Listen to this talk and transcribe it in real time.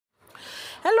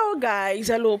Hello guys,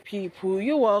 hello people,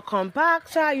 you welcome back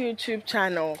to our YouTube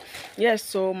channel. Yes,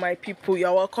 so my people,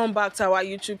 you're welcome back to our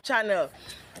YouTube channel.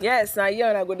 Yes, now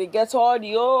here I'm gonna get all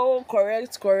the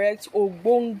correct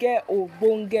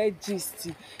ogbonge gist.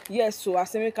 Yes, so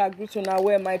as I make a greet on our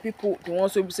where my people, the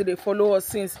ones who be say they follow us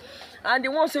since, and the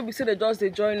ones who be say they just they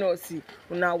join us,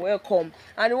 una welcome.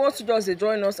 And the ones who just they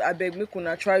join us, I beg make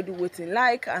una try do waiting,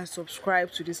 like and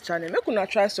subscribe to this channel. Make una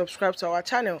try subscribe to our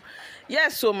channel.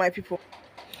 Yes, so my people.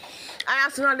 And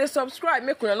as una dey subscribe,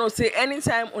 make una know say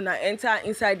anytime una enter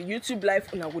inside the YouTube live,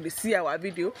 una go dey see our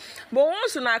video. But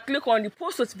once una click on the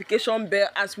post notification bell,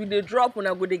 as we dey drop,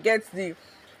 una go dey get the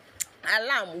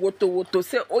alarm woto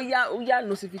say oya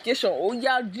notification,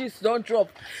 oya gist don drop.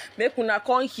 Make una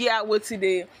come hear wetin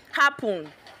dey happen.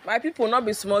 My people, no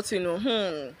be small thing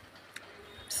o.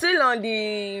 Still on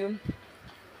the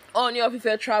Ooni of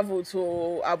Ife travel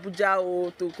to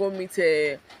Abuja to go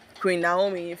meet Queen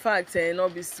Naomi. In fact,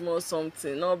 not be small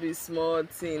something, not be small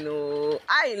thing.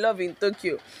 I love in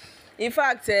Tokyo. In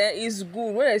fact, it's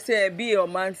good when I say be your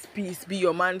man's peace, be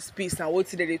your man's peace. And what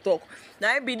did they talk?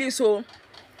 Now be this so.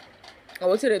 And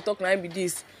what did they talk? Now be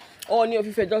this. Ooni of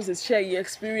Ife just share your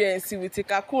experience with the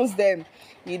Kakuns them.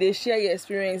 They share your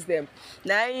experience them.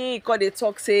 Now he call they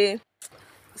talk say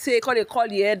call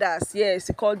the elders. Yes,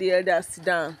 he call the elders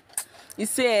down. He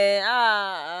say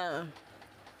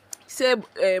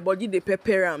body dey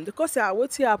pepper am because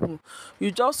wetin happen, you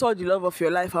just saw the love of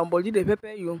your life and body dey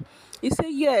pepper you. He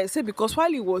say yes, say because while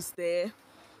he was there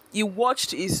he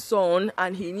watched his son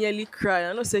and he nearly cried.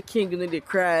 I know say king no dey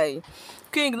cry,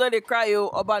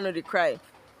 oba no dey cry.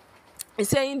 He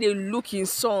say him dey look his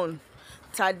son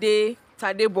Tade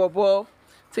bobo,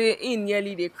 say he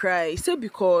nearly dey cry. He say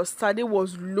because Tade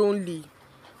was lonely.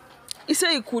 He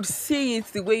said he could see it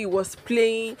the way he was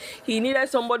playing. He needed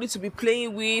somebody to be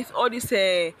playing with. All these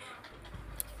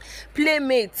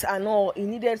playmates and all. He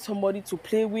needed somebody to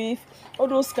play with. All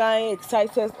those kind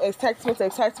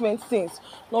excitement things.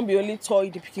 Not be only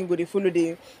toy the pikin go dey follow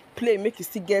dey play. Make you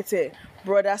still get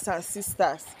brothers and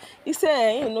sisters. He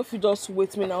said, if you just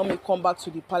wait me Naomi come back to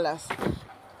the palace.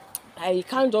 He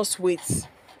can't just wait.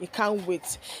 He can't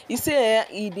wait. He say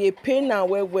he dey pain am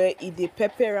well, he dey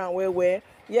pepper am well.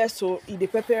 Yes, so he dey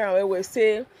pepper am well.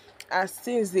 Say as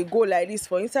things dey go like this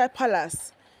for inside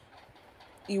palace,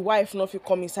 his wife no fit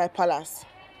come inside palace.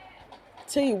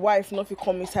 Say his wife no fit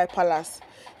come inside palace.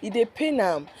 He dey pain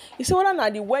am. He say whether na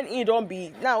the when he don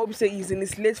be now, we say he's in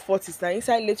his late 40s. Now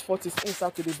inside late 40s, he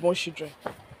start to dey born children.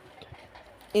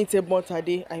 He take born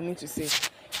Tade, I mean to say.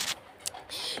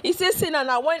 He say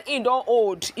now when he don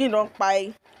old, he don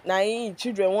kpai. Now him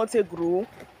children want to grow.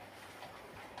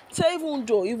 Say even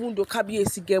though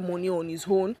Kabiyesi get money on his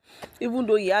own, even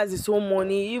though he has his own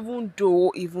money, even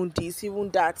this, even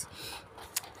that,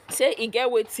 say he get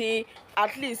wetin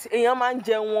at least èèyàn máa ń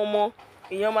jẹun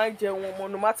ọmọ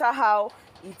no matter how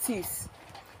it is.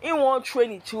 He wan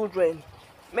train his children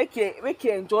make he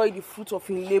enjoy the fruit of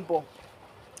his labour.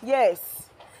 Yes,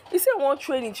 he say he wan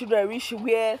train his children reach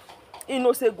where he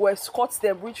know say go escort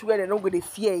them reach where they no go dey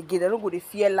fear again, they no go dey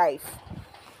fear life.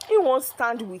 He won't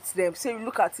stand with them. Say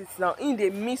look at it now, in they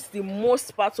miss the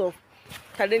most part of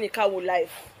Tadenikawo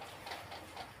life.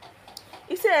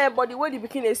 He say but the way the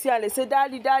pikin dey see and they say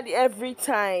daddy every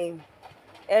time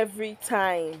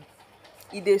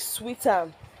he dey sweet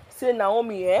am. Say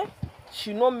Naomi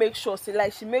she no make sure, say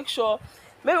like she make sure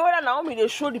maybe whether Naomi dey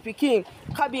show the pikin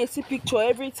Kabiyesi picture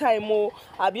every time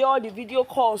abi all the video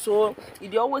calls he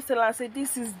dey always tell am say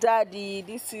this is daddy,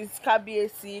 this is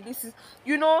Kabiyesi, this is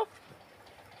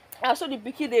and so the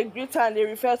pikin dey greet and they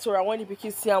refer to her when the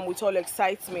pikin see am with all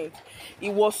excitement. He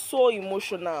was so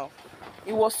emotional.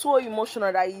 He was so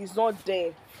emotional that he is not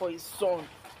there for his son.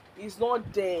 He's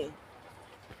not there.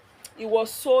 He was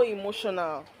so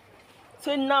emotional.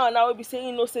 So now we be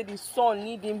saying say the son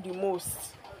need him the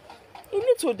most. He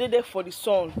need to dey there for the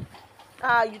son.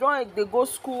 You don't they go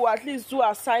school, at least do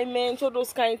assignments, all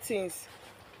those kind of things.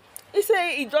 He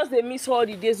say he just dey miss all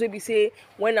the days wey be say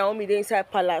when Naomi dey inside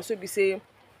palace, wey be say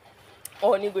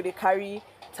Ooni go dey carry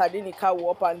Tadenikawo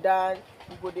up and down.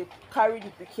 He go dey carry the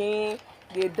pikin,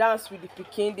 they dance with the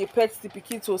pikin, they pet the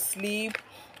pikin to sleep,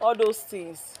 all those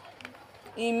things.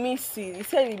 He misses. He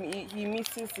said he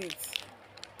misses it.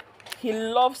 He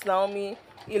loves Naomi.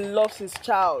 He loves his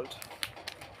child.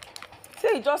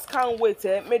 Say he just can't wait.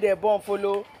 Make the born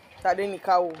follow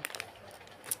Tadenikawo.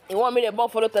 He want make the born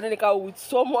follow Tadenikawo with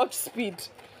so much speed.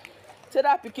 Say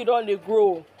that pikin don dey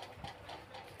grow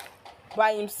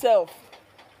by himself,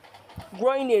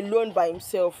 growing alone by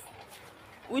himself,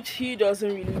 which he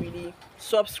doesn't really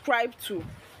subscribe to.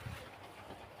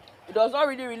 He does not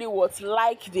really what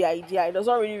like the idea. He does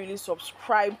not really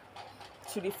subscribe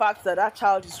to the fact that that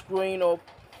child is growing up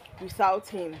without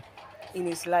him in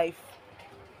his life.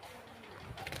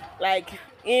 Like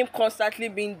him constantly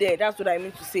being there. That's what I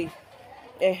mean to say.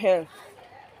 In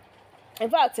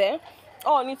fact,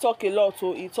 Ooni talk a lot.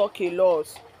 So he talk a lot.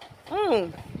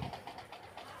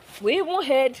 We even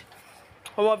heard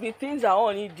some of the things that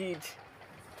Ooni did.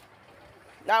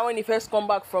 Now when he first come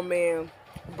back from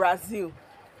Brazil.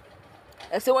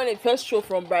 I say when he first show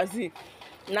from Brazil.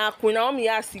 Now Queen Naomi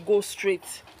has to go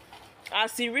straight.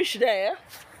 As he reach there,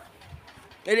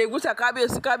 and they go to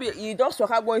Kabi, he just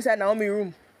go inside Naomi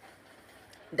room.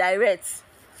 Direct.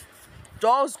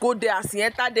 Just go there as he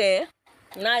enter there.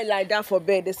 Now he lie down for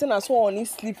bed. They say na so Ooni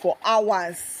sleep for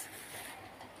hours.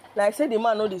 Like say the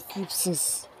man no dey sleep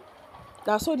since.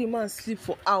 That's how the man sleep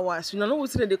for hours. You know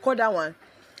what they call that one?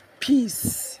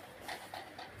 Peace.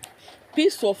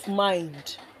 Peace of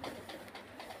mind.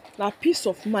 Na peace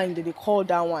of mind they call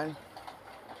that one.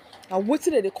 And what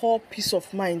they call peace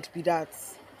of mind be that?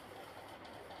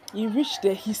 He reached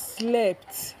there, he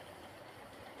slept.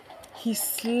 He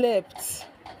slept.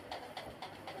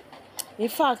 In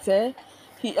fact, I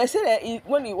said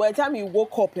that by the time he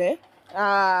woke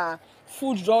up,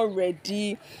 food done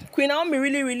ready. Queen Naomi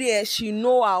really, she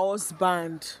know her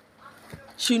husband.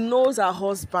 She knows her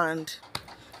husband.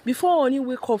 Before Ooni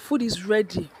wake up, food is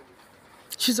ready.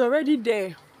 She's already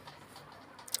there.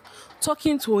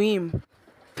 Talking to him,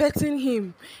 petting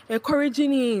him,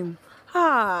 encouraging him.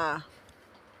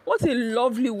 What a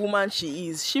lovely woman she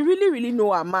is. She really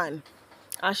know her man.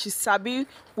 And she sabi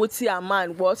what her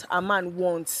man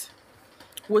wants.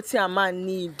 What her man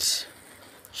need.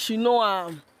 She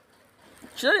know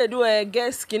she know they do a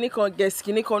get skinny con.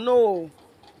 No.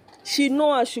 She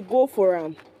know her, she go for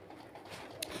him.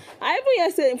 I even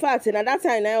yesterday, in fact, at that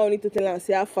time I only to tell her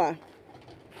say how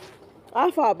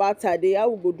far about her day, how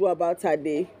we go do about her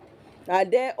day.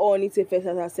 And then Ooni to first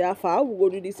as I say how we go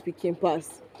do this pikin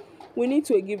pass. We need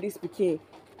to give this pikin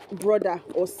brother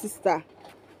or sister.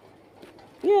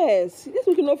 Yes, this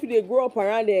pikin no fit dey grow up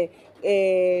around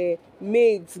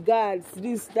maids, guards,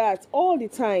 this, that, all the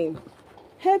time.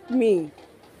 Help me.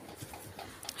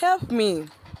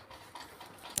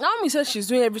 Naomi says she's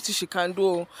doing everything she can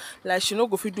do. Like she no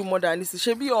go fit do more than this.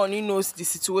 Shebi Ooni knows the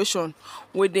situation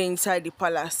where they inside the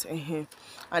palace.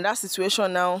 And that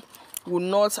situation now will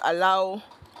not allow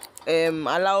her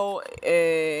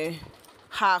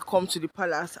come to the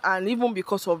palace. And even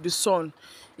because of the son.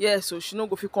 So she no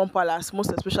go fit come palace,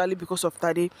 most especially because of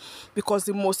Tade. Because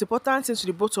the most important thing to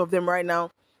the both of them right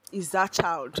now is that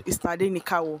child, is Tade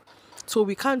Nikawo. So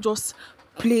we can't just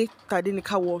play Tade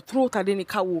Nikawo, throw Tade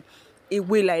Nikawo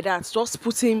away like that. Just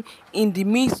put him in the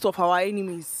midst of our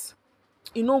enemies.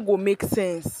 It no go make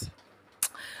sense.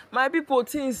 My people,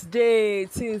 things dey.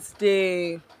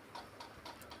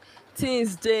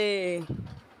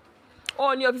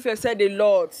 Ooni of Ife said a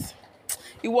lot.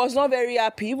 He was not very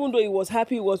happy, even though he was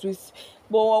happy, he was with.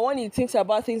 But when he thinks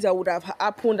about things that would have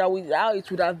happened, how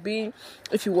it would have been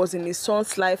if he was in his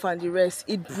son's life and the rest,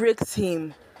 it breaks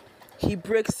him. He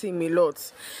breaks him a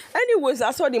lot. Anyways,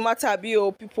 that's all the matter be,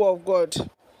 people of God.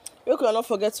 You can not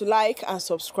forget to like and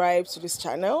subscribe to this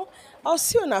channel. I'll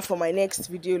see you now for my next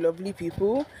video, lovely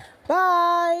people.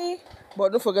 Bye.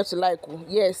 But don't forget to like.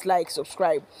 Yes, like,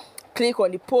 subscribe. Click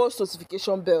on the post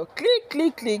notification bell.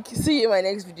 Click. See you in my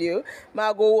next video.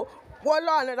 Go.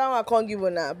 Voila, another one I can't give you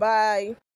now. Bye.